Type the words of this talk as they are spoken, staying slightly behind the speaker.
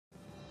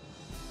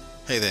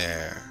Hey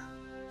there!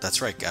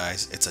 That's right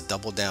guys, it's a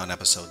double down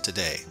episode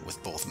today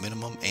with both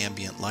minimum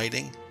ambient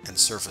lighting and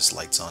surface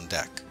lights on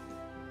deck.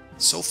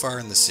 So far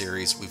in the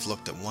series we've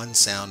looked at one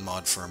sound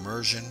mod for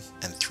immersion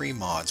and 3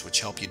 mods which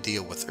help you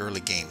deal with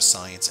early game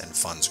science and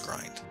funds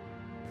grind.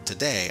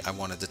 Today I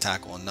wanted to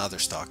tackle another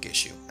stock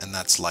issue, and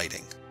that's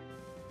lighting.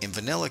 In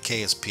vanilla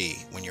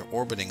KSP, when you're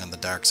orbiting on the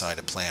dark side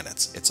of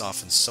planets, it's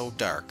often so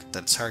dark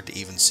that it's hard to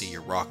even see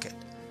your rocket,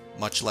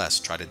 much less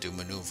try to do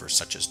maneuvers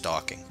such as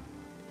docking.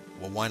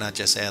 Well, why not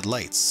just add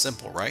lights?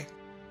 Simple, right?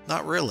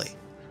 Not really,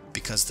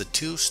 because the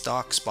 2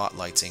 stock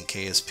spotlights in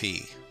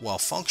KSP, while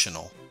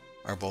functional,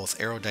 are both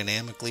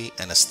aerodynamically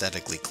and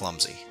aesthetically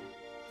clumsy.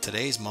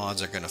 Today's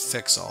mods are going to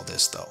fix all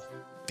this though,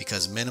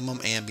 because minimum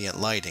ambient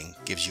lighting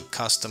gives you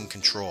custom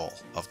control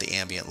of the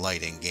ambient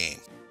light in game,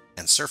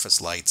 and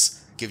surface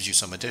lights gives you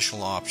some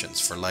additional options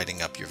for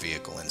lighting up your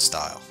vehicle in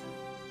style.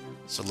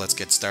 So let's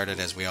get started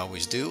as we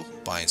always do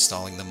by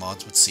installing the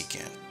mods with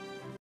CCAN.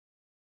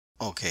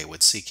 Okay, with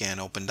CCAN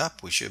opened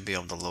up, we should be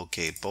able to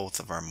locate both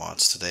of our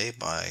mods today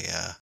by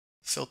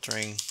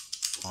filtering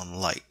on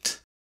light.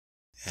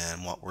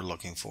 And what we're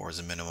looking for is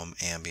a minimum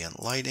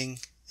ambient lighting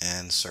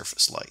and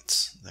surface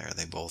lights. There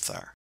they both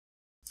are.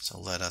 So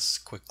let us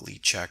quickly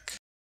check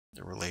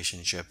the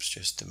relationships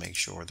just to make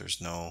sure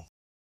there's no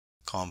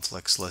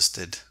conflicts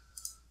listed.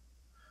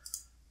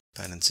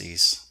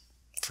 Dependencies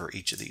for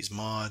each of these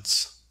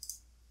mods.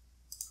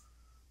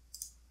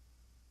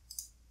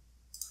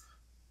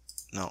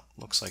 No,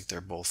 looks like they're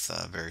both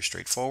very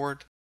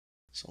straightforward.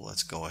 So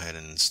let's go ahead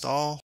and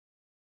install.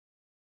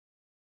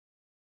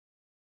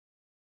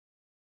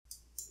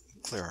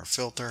 Clear our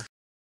filter.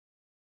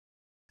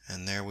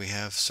 And there we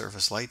have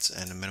surface lights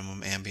and a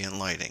minimum ambient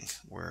lighting.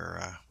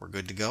 We're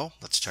good to go.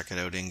 Let's check it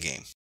out in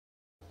game.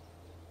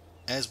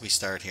 As we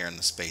start here in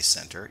the Space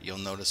Center, you'll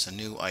notice a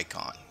new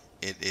icon.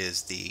 It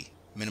is the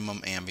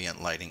minimum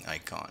ambient lighting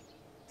icon.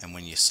 And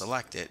when you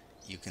select it,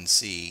 you can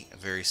see a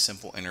very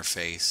simple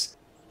interface.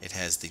 It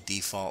has the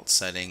default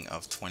setting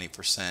of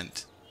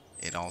 20%.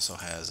 It also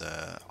has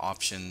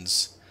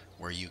options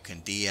where you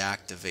can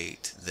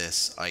deactivate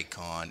this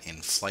icon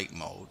in flight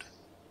mode,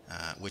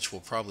 which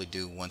we'll probably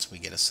do once we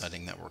get a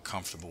setting that we're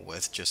comfortable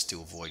with, just to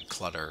avoid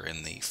clutter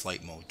in the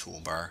flight mode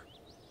toolbar.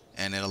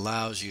 And it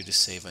allows you to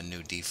save a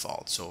new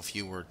default. So if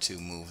you were to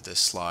move this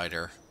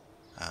slider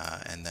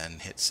and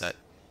then hit set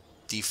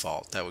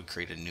default, that would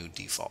create a new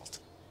default.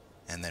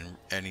 And then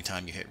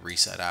anytime you hit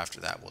reset after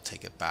that, we'll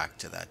take it back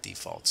to that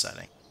default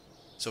setting.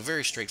 So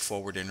very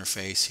straightforward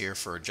interface here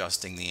for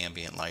adjusting the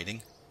ambient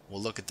lighting.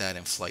 We'll look at that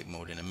in flight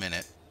mode in a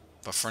minute.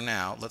 But for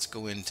now, let's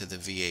go into the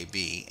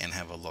VAB and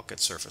have a look at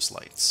surface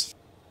lights.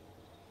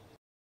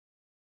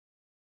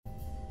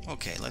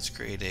 Okay, let's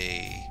create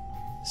a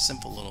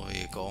simple little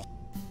vehicle.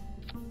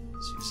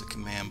 Let's use a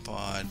command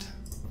pod,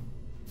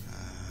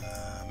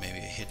 maybe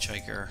a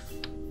hitchhiker.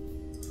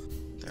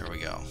 There we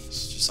go.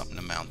 It's just something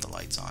to mount the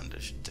lights on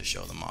to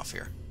show them off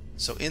here.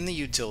 So in the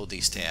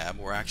Utilities tab,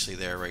 we're actually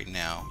there right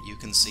now, you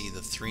can see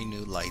the 3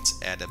 new lights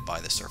added by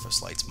the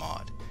Surface Lights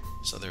mod.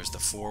 So there's the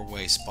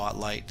 4-way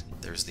spotlight,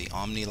 there's the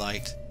Omni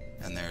Light,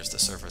 and there's the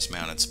surface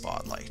mounted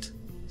spotlight.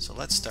 So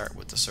let's start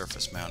with the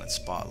surface mounted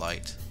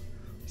spotlight.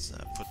 Let's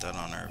put that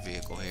on our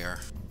vehicle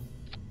here.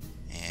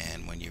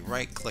 And when you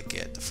right click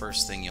it, the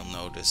first thing you'll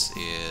notice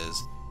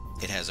is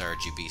it has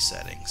RGB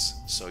settings.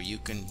 So you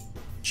can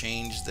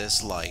change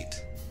this light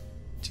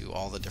to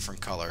all the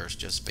different colors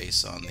just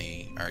based on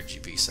the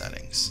RGB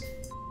settings.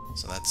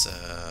 So that's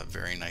a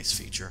very nice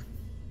feature.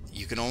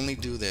 You can only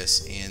do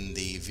this in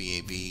the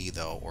VAB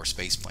though, or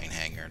spaceplane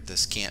hangar.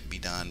 This can't be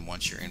done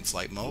once you're in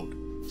flight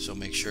mode, so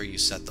make sure you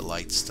set the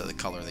lights to the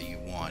color that you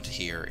want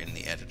here in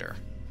the editor.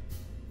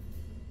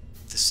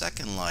 The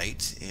second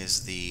light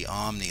is the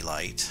Omni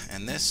Light,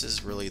 and this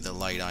is really the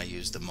light I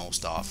use the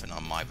most often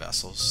on my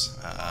vessels.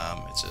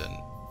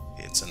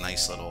 It's a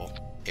nice little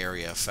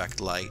area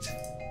effect light.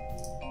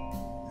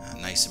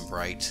 Nice and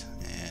bright,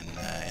 and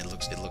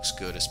it looks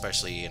good,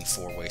 especially in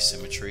 4-way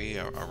symmetry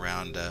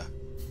around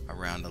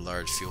a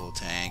large fuel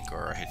tank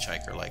or a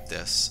hitchhiker like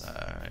this.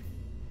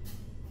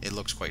 It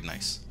looks quite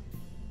nice.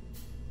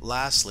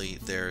 Lastly,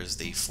 there's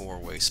the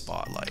 4-way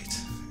spotlight,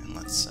 and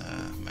let's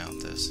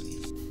mount this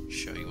and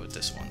show you what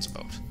this one's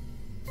about.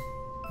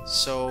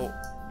 So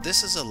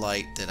this is a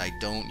light that I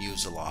don't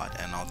use a lot,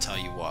 and I'll tell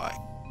you why.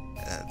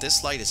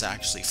 This light is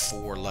actually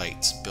 4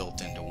 lights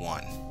built into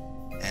one.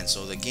 And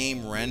so the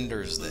game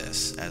renders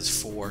this as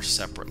 4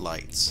 separate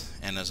lights.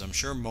 And as I'm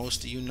sure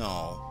most of you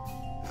know,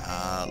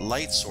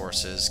 light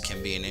sources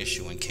can be an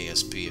issue in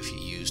KSP if you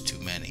use too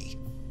many.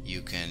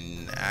 You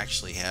can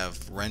actually have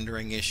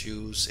rendering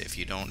issues if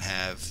you don't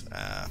have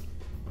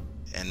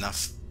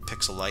enough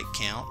pixel light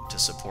count to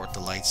support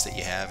the lights that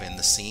you have in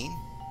the scene.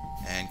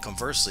 And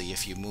conversely,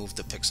 if you move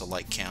the pixel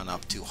light count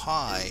up too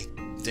high,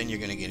 then you're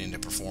going to get into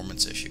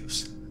performance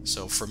issues.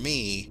 So for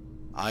me,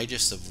 I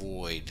just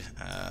avoid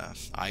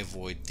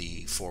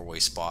the 4-way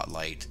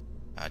spotlight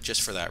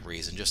just for that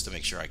reason, just to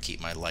make sure I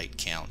keep my light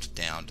count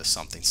down to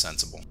something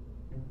sensible.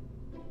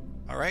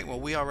 Alright, well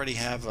we already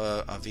have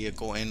a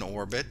vehicle in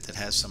orbit that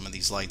has some of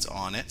these lights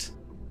on it.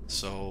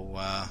 So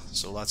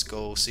let's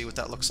go see what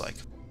that looks like.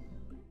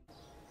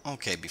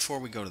 Okay, before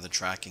we go to the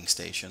tracking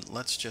station,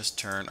 let's just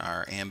turn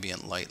our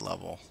ambient light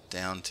level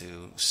down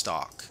to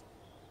stock.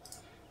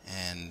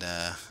 And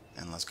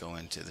let's go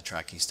into the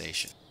tracking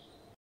station.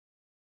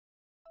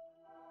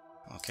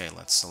 Okay,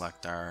 let's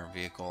select our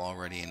vehicle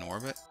already in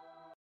orbit.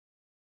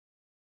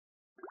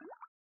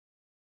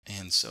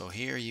 And so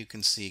here you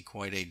can see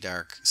quite a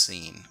dark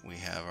scene. We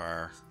have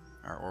our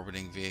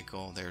orbiting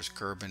vehicle. There's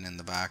Kerbin in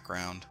the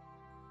background.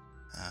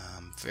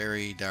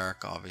 Very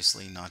dark,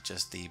 obviously, not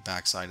just the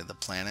backside of the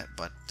planet,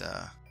 but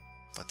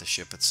the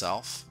ship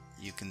itself.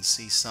 You can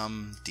see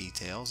some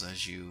details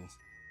as you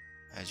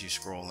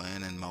scroll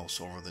in and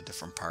mouse over the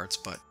different parts,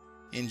 but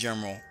in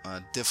general,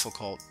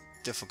 difficult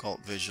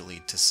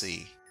visually to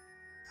see.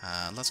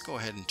 Let's go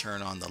ahead and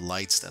turn on the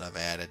lights that I've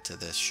added to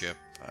this ship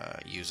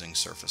using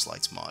Surface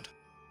Lights mod.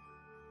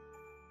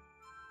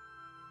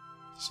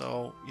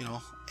 So, you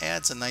know,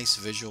 adds a nice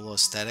visual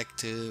aesthetic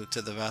to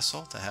the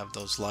vessel to have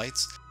those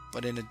lights,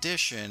 but in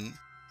addition,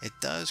 it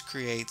does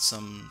create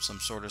some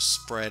sort of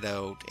spread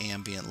out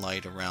ambient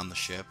light around the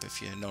ship.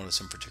 If you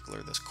notice in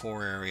particular this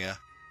core area,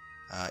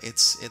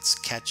 it's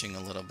catching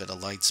a little bit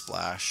of light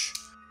splash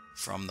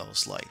from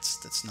those lights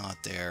that's not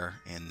there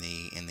in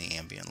the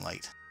ambient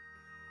light.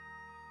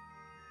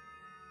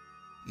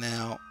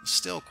 Now,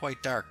 still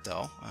quite dark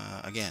though.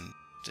 Again,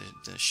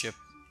 the ship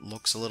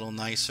looks a little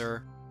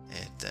nicer.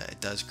 It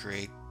does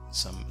create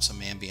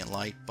some ambient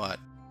light, but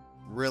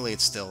really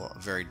it's still a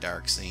very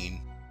dark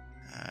scene.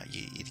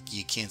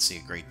 You can't see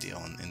a great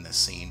deal in this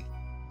scene.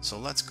 So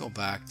let's go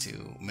back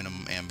to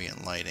minimum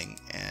ambient lighting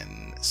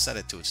and set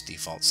it to its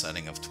default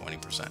setting of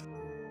 20%.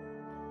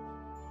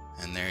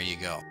 And there you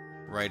go.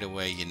 Right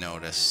away you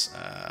notice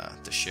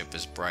the ship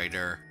is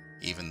brighter.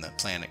 Even the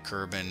planet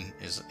Kerbin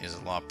is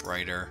a lot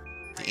brighter.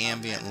 The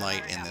ambient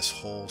light in this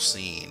whole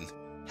scene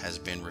has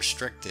been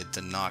restricted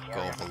to not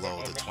go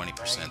below the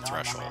 20%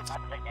 threshold.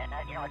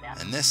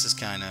 And this is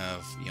kind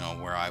of, you know,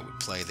 where I would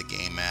play the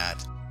game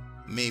at.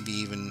 Maybe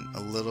even a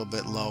little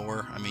bit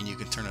lower. I mean, you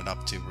can turn it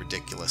up to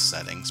ridiculous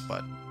settings,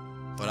 but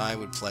I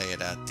would play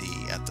it at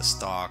the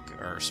stock,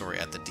 or sorry,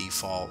 at the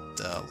default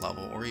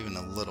level, or even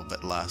a little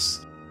bit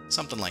less.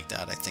 Something like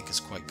that I think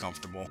is quite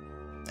comfortable,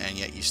 and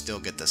yet you still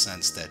get the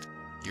sense that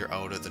you're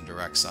out of the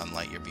direct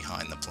sunlight, you're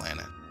behind the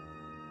planet.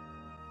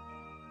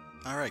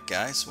 Alright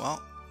guys,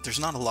 well, there's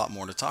not a lot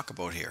more to talk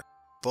about here.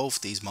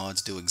 Both these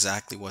mods do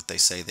exactly what they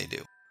say they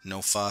do.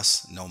 No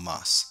fuss, no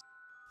muss.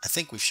 I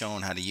think we've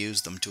shown how to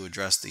use them to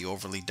address the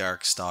overly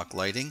dark stock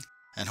lighting,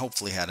 and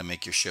hopefully how to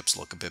make your ships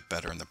look a bit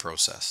better in the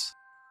process.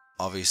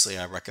 Obviously,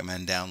 I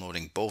recommend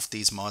downloading both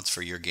these mods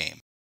for your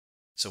game.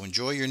 So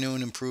enjoy your new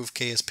and improved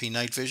KSP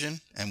night vision,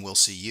 and we'll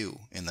see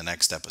you in the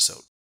next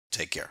episode.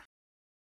 Take care.